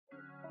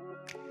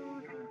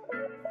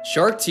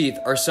Shark teeth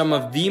are some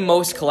of the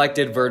most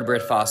collected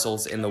vertebrate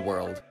fossils in the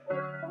world.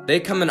 They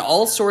come in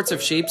all sorts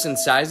of shapes and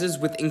sizes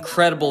with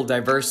incredible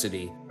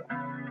diversity.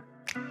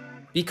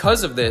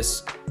 Because of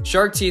this,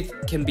 shark teeth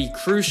can be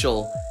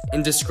crucial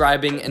in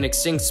describing an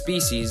extinct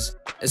species,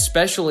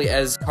 especially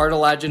as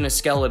cartilaginous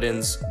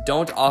skeletons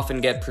don't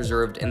often get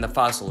preserved in the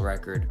fossil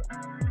record.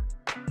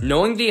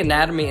 Knowing the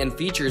anatomy and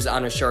features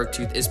on a shark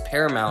tooth is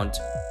paramount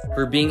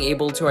for being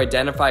able to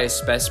identify a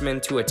specimen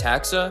to a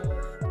taxa,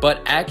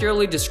 but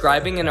accurately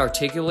describing and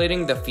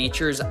articulating the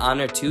features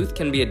on a tooth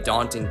can be a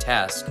daunting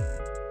task.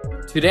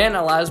 Today on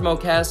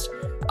Elasmocast,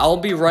 I'll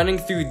be running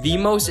through the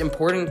most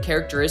important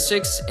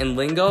characteristics and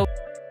lingo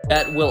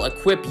that will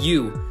equip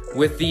you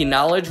with the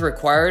knowledge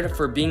required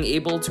for being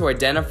able to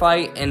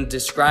identify and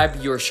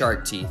describe your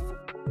shark teeth.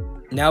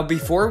 Now,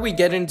 before we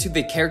get into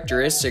the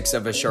characteristics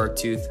of a shark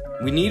tooth,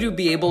 we need to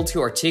be able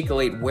to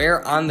articulate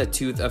where on the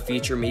tooth a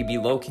feature may be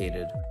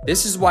located.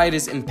 This is why it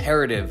is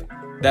imperative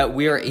that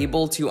we are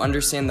able to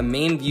understand the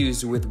main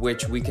views with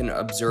which we can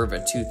observe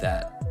a tooth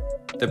at.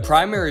 The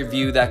primary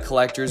view that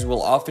collectors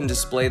will often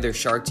display their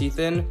shark teeth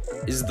in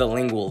is the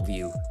lingual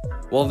view.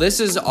 While this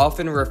is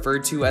often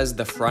referred to as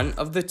the front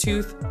of the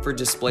tooth for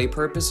display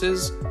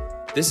purposes,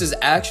 this is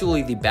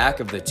actually the back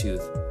of the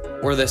tooth,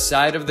 or the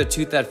side of the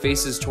tooth that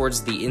faces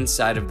towards the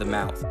inside of the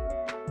mouth.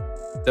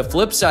 The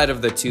flip side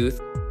of the tooth,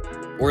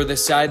 or the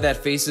side that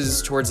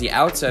faces towards the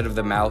outside of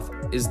the mouth,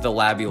 is the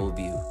labial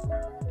view.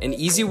 An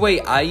easy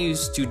way I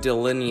use to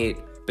delineate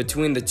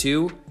between the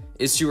two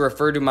is to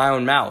refer to my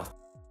own mouth.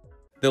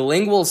 The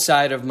lingual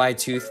side of my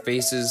tooth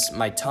faces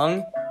my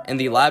tongue, and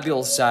the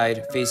labial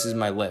side faces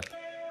my lip.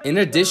 In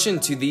addition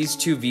to these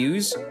two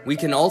views, we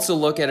can also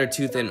look at a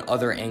tooth in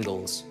other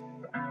angles.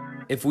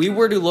 If we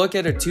were to look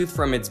at a tooth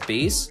from its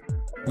base,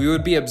 we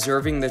would be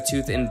observing the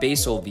tooth in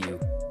basal view.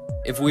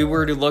 If we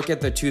were to look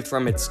at the tooth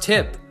from its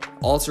tip,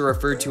 also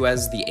referred to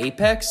as the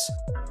apex,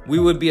 we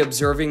would be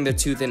observing the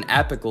tooth in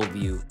apical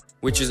view,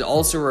 which is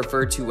also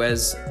referred to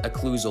as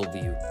occlusal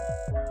view.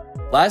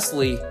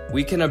 Lastly,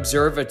 we can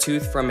observe a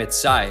tooth from its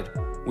side,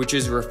 which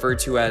is referred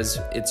to as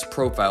its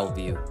profile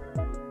view.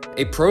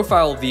 A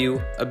profile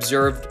view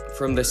observed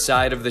from the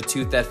side of the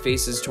tooth that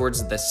faces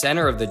towards the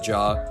center of the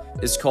jaw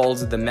is called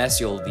the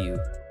mesial view,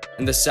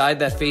 and the side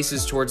that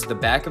faces towards the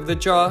back of the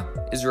jaw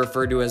is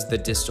referred to as the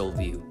distal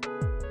view.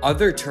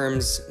 Other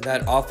terms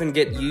that often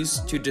get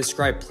used to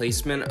describe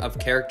placement of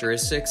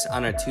characteristics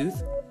on a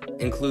tooth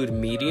include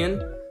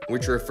median,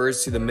 which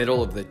refers to the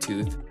middle of the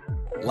tooth,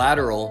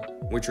 lateral,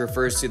 which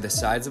refers to the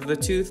sides of the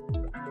tooth,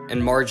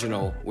 and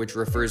marginal, which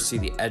refers to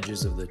the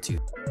edges of the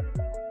tooth.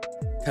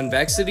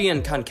 Convexity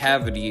and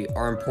concavity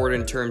are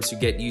important terms to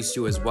get used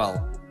to as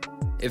well.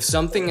 If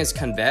something is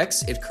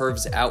convex, it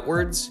curves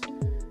outwards,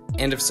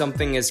 and if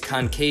something is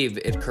concave,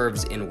 it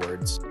curves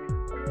inwards.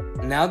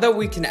 Now that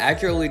we can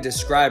accurately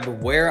describe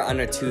where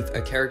on a tooth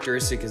a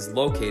characteristic is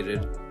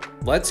located,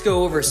 let's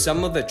go over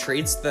some of the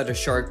traits that a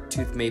shark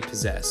tooth may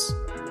possess.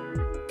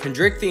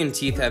 Chondrichthyan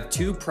teeth have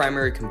two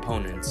primary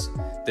components,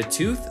 the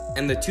tooth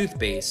and the tooth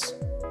base.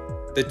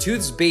 The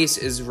tooth's base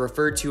is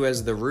referred to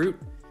as the root,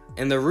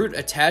 and the root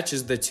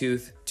attaches the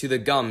tooth to the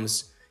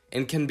gums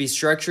and can be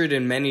structured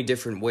in many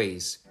different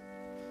ways.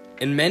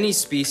 In many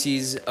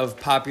species of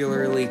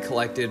popularly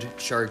collected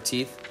shark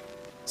teeth,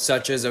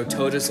 such as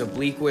Ototus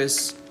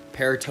obliquus,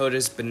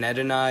 Paratotus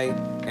benedini,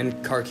 and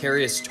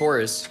Carcharias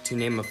taurus, to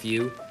name a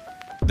few,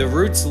 the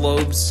root's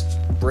lobes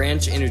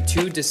branch into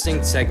two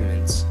distinct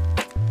segments.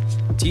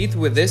 Teeth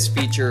with this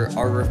feature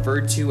are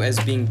referred to as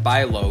being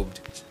bilobed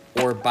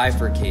or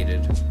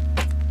bifurcated.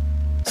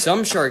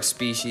 Some shark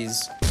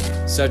species,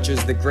 such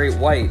as the great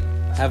white,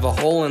 have a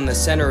hole in the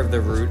center of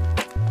the root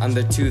on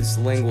the tooth's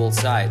lingual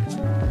side.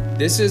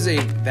 This is a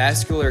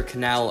vascular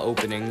canal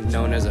opening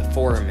known as a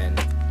foramen.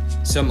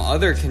 Some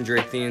other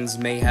chondrichthyans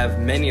may have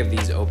many of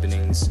these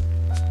openings,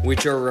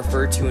 which are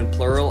referred to in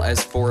plural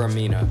as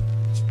foramina.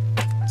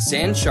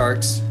 Sand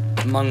sharks,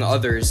 among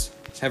others,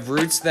 have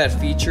roots that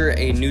feature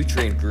a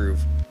nutrient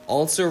groove,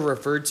 also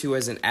referred to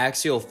as an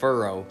axial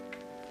furrow,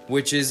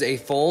 which is a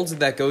fold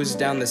that goes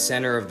down the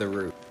center of the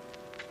root.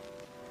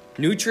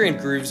 Nutrient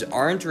grooves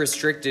aren't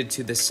restricted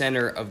to the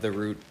center of the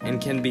root and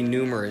can be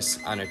numerous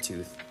on a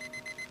tooth.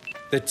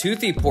 The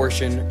toothy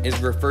portion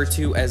is referred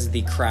to as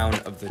the crown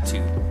of the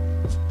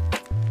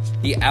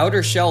tooth. The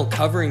outer shell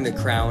covering the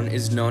crown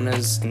is known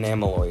as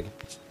enameloid,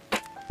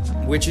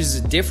 which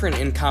is different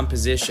in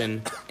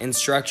composition and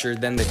structure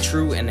than the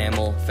true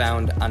enamel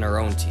found on our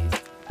own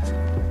teeth.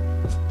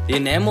 The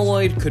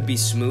enameloid could be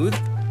smooth,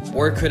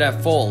 or it could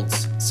have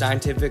folds,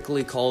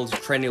 scientifically called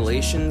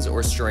crenulations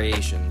or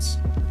striations.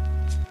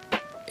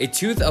 A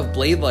tooth of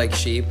blade-like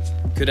shape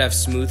could have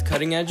smooth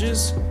cutting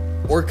edges,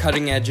 or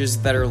cutting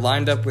edges that are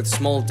lined up with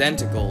small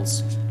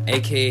denticles,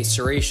 aka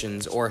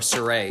serrations or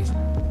serrae,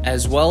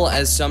 as well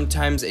as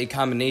sometimes a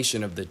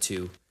combination of the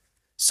two.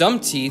 Some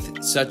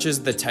teeth, such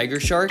as the tiger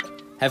shark,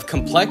 have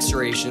complex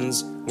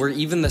serrations where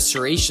even the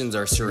serrations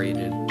are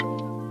serrated.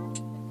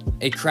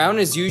 A crown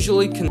is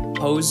usually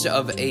composed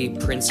of a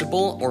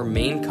principal or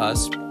main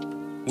cusp,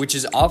 which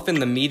is often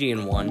the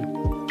median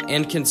one,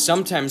 and can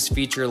sometimes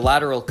feature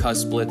lateral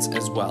cusplets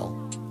as well.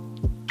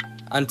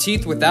 On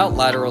teeth without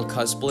lateral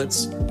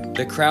cusplets,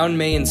 the crown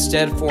may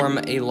instead form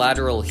a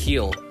lateral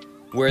heel,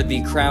 where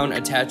the crown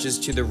attaches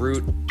to the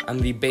root on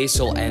the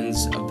basal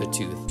ends of the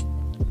tooth.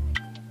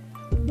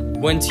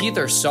 When teeth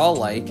are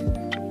saw-like,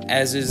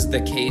 as is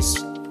the case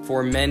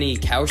for many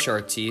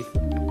cow-shark teeth,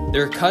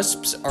 their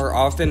cusps are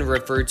often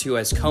referred to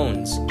as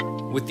cones,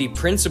 with the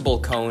principal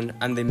cone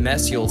on the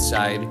mesial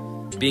side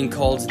being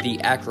called the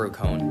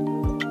acrocone.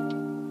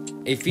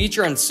 A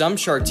feature on some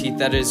shark teeth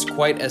that is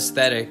quite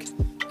aesthetic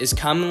is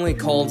commonly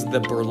called the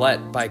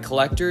burlette by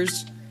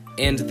collectors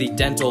and the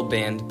dental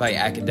band by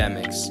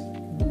academics.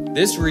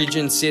 This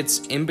region sits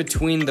in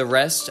between the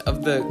rest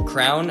of the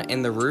crown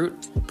and the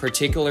root,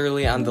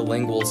 particularly on the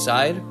lingual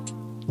side.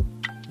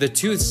 The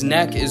tooth's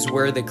neck is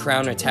where the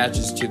crown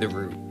attaches to the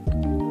root.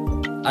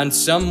 On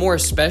some more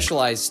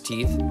specialized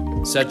teeth,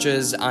 such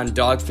as on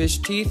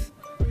dogfish teeth,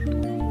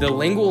 the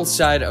lingual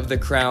side of the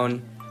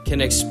crown can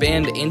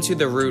expand into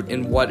the root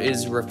in what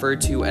is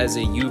referred to as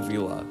a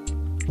uvula.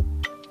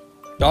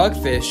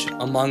 Dogfish,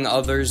 among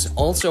others,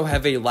 also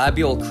have a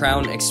labial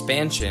crown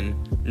expansion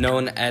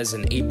known as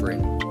an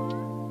apron.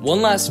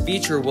 One last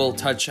feature we'll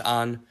touch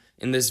on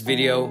in this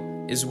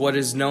video is what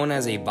is known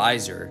as a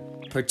visor,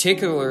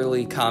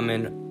 particularly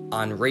common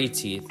on ray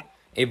teeth.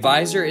 A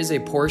visor is a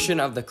portion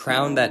of the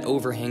crown that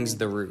overhangs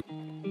the root.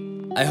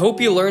 I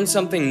hope you learned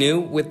something new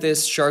with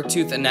this shark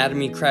tooth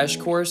anatomy crash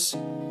course.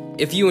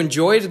 If you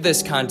enjoyed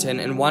this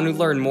content and want to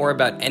learn more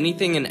about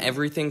anything and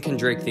everything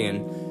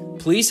chondrichthyan,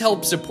 please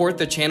help support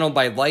the channel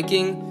by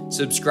liking,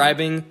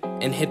 subscribing,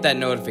 and hit that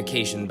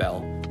notification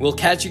bell. We'll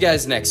catch you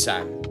guys next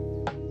time.